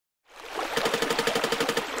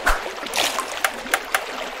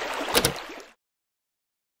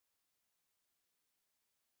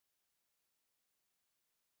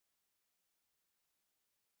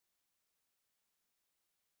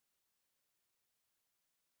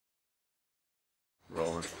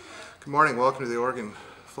Rolling. Good morning, welcome to the Oregon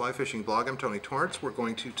Fly Fishing Blog. I'm Tony Torrance. We're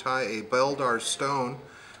going to tie a Beldars stone.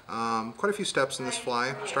 Quite a few steps in this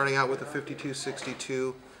fly, starting out with a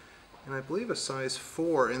 52-62 and I believe a size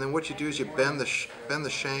 4. And then what you do is you bend the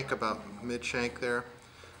shank about mid-shank there,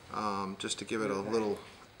 just to give it a little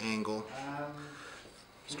angle.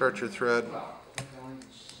 Start your thread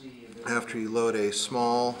after you load a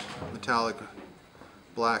small metallic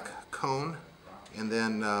black cone. And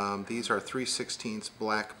then these are 3/16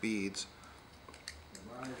 black beads.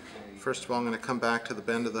 First of all, I'm going to come back to the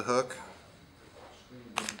bend of the hook.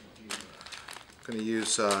 I'm going to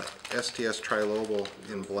use STS Trilobal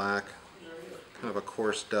in black, kind of a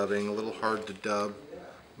coarse dubbing, a little hard to dub,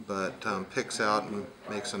 but picks out and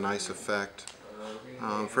makes a nice effect.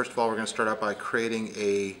 First of all, we're going to start out by creating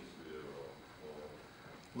a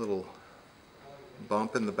little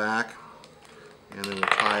bump in the back, and then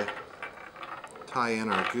we'll tie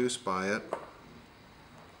in our goose by it.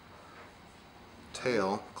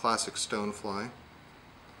 Tail, classic Stonefly.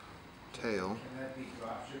 Tail.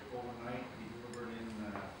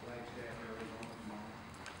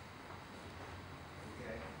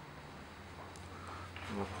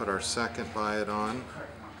 And we'll put our second by it on.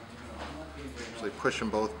 Usually push them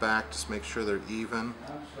both back, just make sure they're even.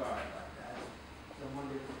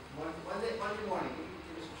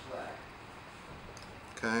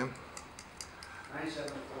 Okay.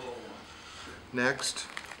 Next,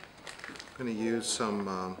 I'm going to use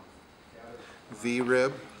some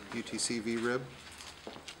V-rib, UTC V-rib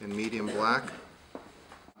in medium black.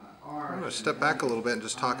 I'm going to step back a little bit and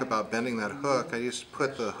just talk about bending that hook. I used to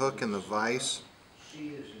put the hook in the vise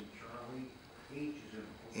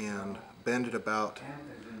and bend it about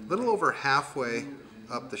a little over halfway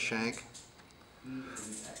up the shank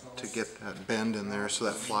to get that bend in there so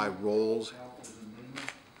that fly rolls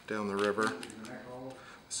down the river.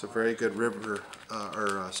 It's a very good river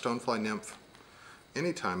or stonefly nymph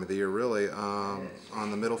any time of the year, really. On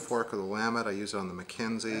the middle fork of the Willamette, I use it on the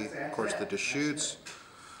Mackenzie. Of course, the Deschutes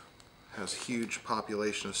has huge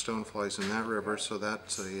population of stoneflies in that river, so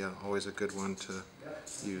that's always a good one to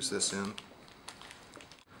use this in.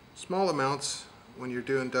 Small amounts when you're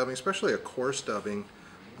doing dubbing, especially a coarse dubbing,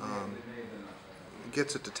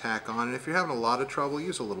 gets it to tack on. And if you're having a lot of trouble,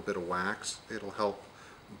 use a little bit of wax. It'll help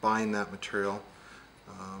bind that material.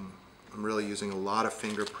 I'm really using a lot of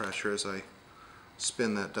finger pressure as I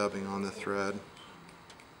spin that dubbing on the thread.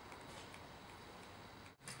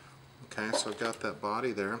 Okay, so I've got that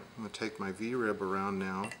body there. I'm going to take my V-rib around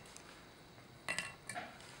now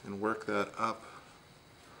and work that up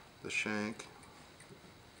the shank.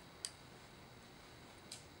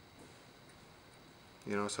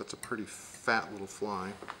 You know, so that's a pretty fat little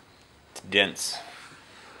fly. It's dense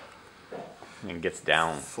and gets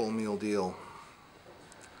down. Full meal deal.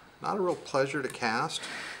 Not a real pleasure to cast,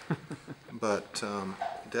 but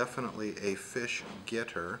definitely a fish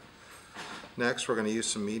getter. Next, we're going to use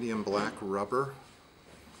some medium black rubber,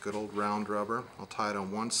 good old round rubber. I'll tie it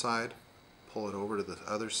on one side, pull it over to the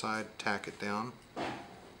other side, tack it down. A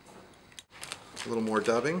little more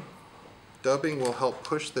dubbing. Dubbing will help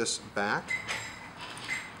push this back,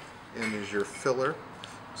 and there's your filler.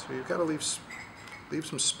 So you've got to leave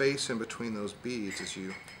some space in between those beads as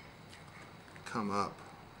you come up.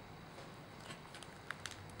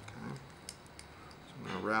 I'm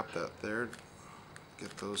going to wrap that there,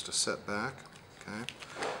 get those to set back. Okay.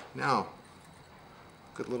 Now,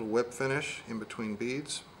 good little whip finish in between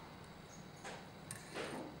beads.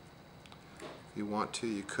 If you want to,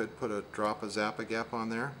 you could put a drop of Zap-A-Gap on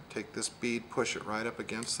there. Take this bead, push it right up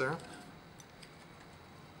against there.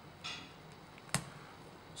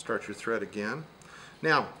 Start your thread again.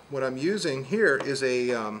 Now, what I'm using here is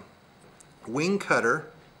a wing cutter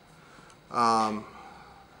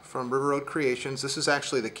from River Road Creations. This is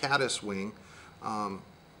actually the caddis wing,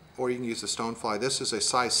 or you can use the stonefly. This is a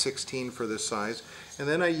size 16 for this size. And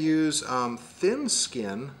then I use thin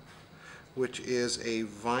skin, which is a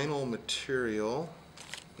vinyl material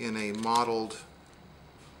in a mottled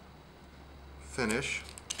finish.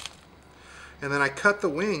 And then I cut the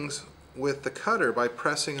wings with the cutter by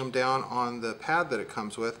pressing them down on the pad that it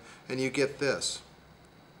comes with, and you get this.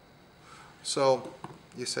 So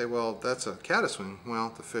you say, well, that's a caddis wing.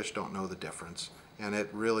 Well, the fish don't know the difference, and it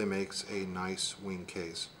really makes a nice wing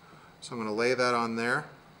case. So I'm going to lay that on there,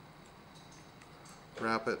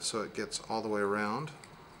 wrap it so it gets all the way around.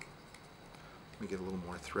 Let me get a little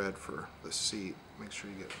more thread for the seat. Make sure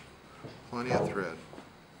you get plenty of thread.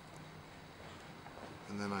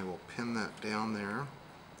 And then I will pin that down there,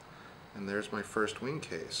 and there's my first wing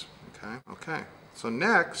case. Okay. So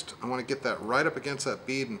next, I want to get that right up against that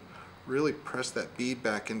bead and really press that bead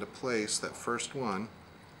back into place, that first one.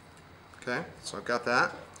 Okay, so I've got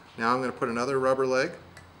that. Now I'm going to put another rubber leg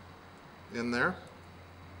in there.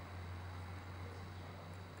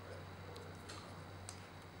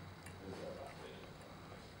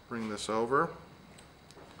 Bring this over.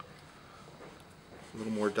 A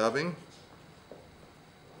little more dubbing.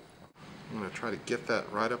 I'm going to try to get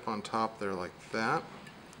that right up on top there like that.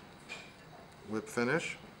 Whip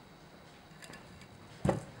finish.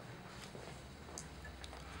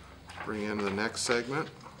 Bring in the next segment.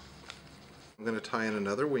 I'm going to tie in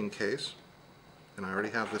another wing case, and I already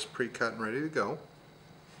have this pre-cut and ready to go.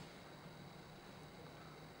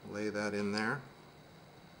 Lay that in there.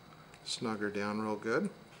 Snug her down real good.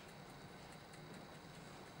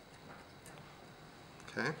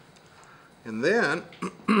 Okay, and then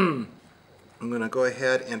I'm going to go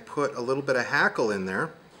ahead and put a little bit of hackle in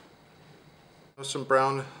there. Some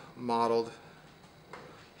brown mottled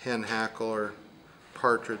hen hackle or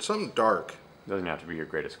partridge, something dark. Doesn't have to be your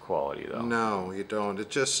greatest quality though. No, you don't. It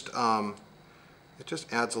just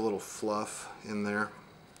adds a little fluff in there.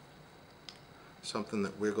 Something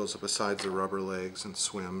that wiggles besides the rubber legs and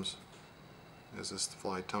swims as this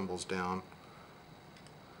fly tumbles down.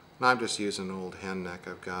 And I'm just using an old hen neck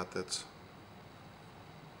I've got that's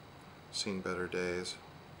seen better days.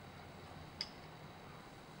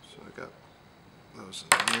 So I got those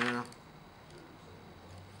in there.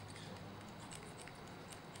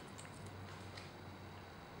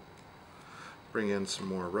 Bring in some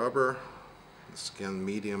more rubber. This again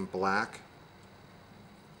medium black.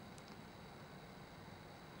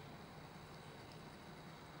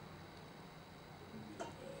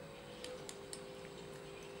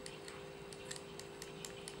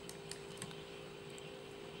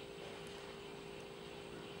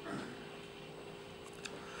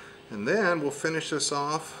 And then we'll finish this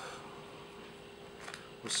off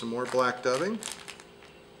with some more black dubbing.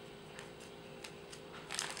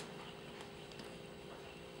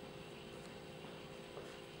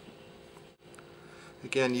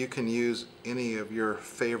 Again, you can use any of your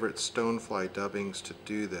favorite Stonefly dubbings to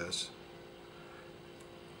do this.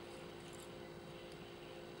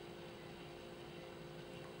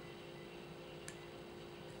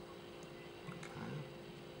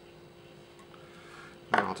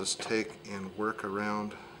 And I'll just take and work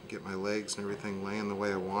around, get my legs and everything laying the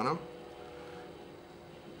way I want them.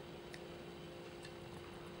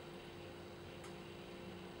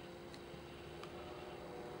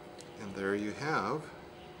 And there you have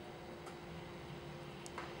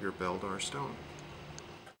your Beldar stone.